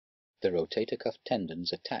The rotator cuff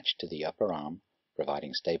tendons attach to the upper arm,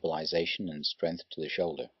 providing stabilization and strength to the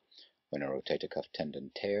shoulder. When a rotator cuff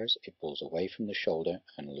tendon tears, it pulls away from the shoulder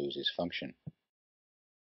and loses function.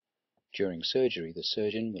 During surgery, the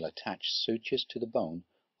surgeon will attach sutures to the bone,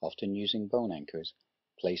 often using bone anchors,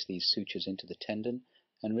 place these sutures into the tendon,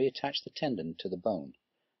 and reattach the tendon to the bone.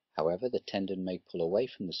 However, the tendon may pull away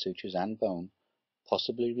from the sutures and bone,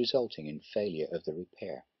 possibly resulting in failure of the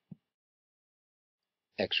repair.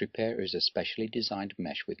 X-Repair is a specially designed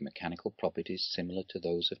mesh with mechanical properties similar to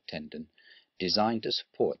those of tendon, designed to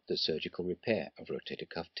support the surgical repair of rotator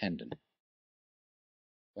cuff tendon.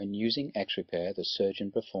 When using X-Repair, the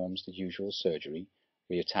surgeon performs the usual surgery,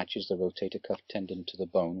 reattaches the rotator cuff tendon to the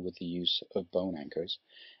bone with the use of bone anchors,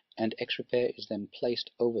 and X-Repair is then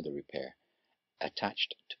placed over the repair,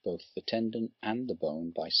 attached to both the tendon and the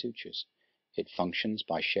bone by sutures. It functions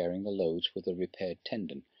by sharing the loads with the repaired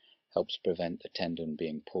tendon, helps prevent the tendon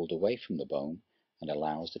being pulled away from the bone, and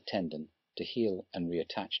allows the tendon to heal and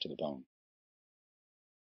reattach to the bone.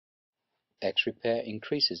 X-Repair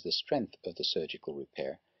increases the strength of the surgical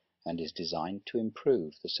repair and is designed to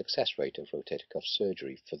improve the success rate of rotator cuff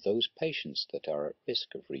surgery for those patients that are at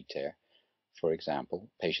risk of re-tear, for example,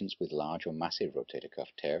 patients with large or massive rotator cuff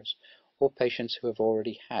tears, or patients who have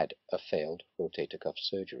already had a failed rotator cuff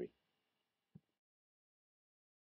surgery.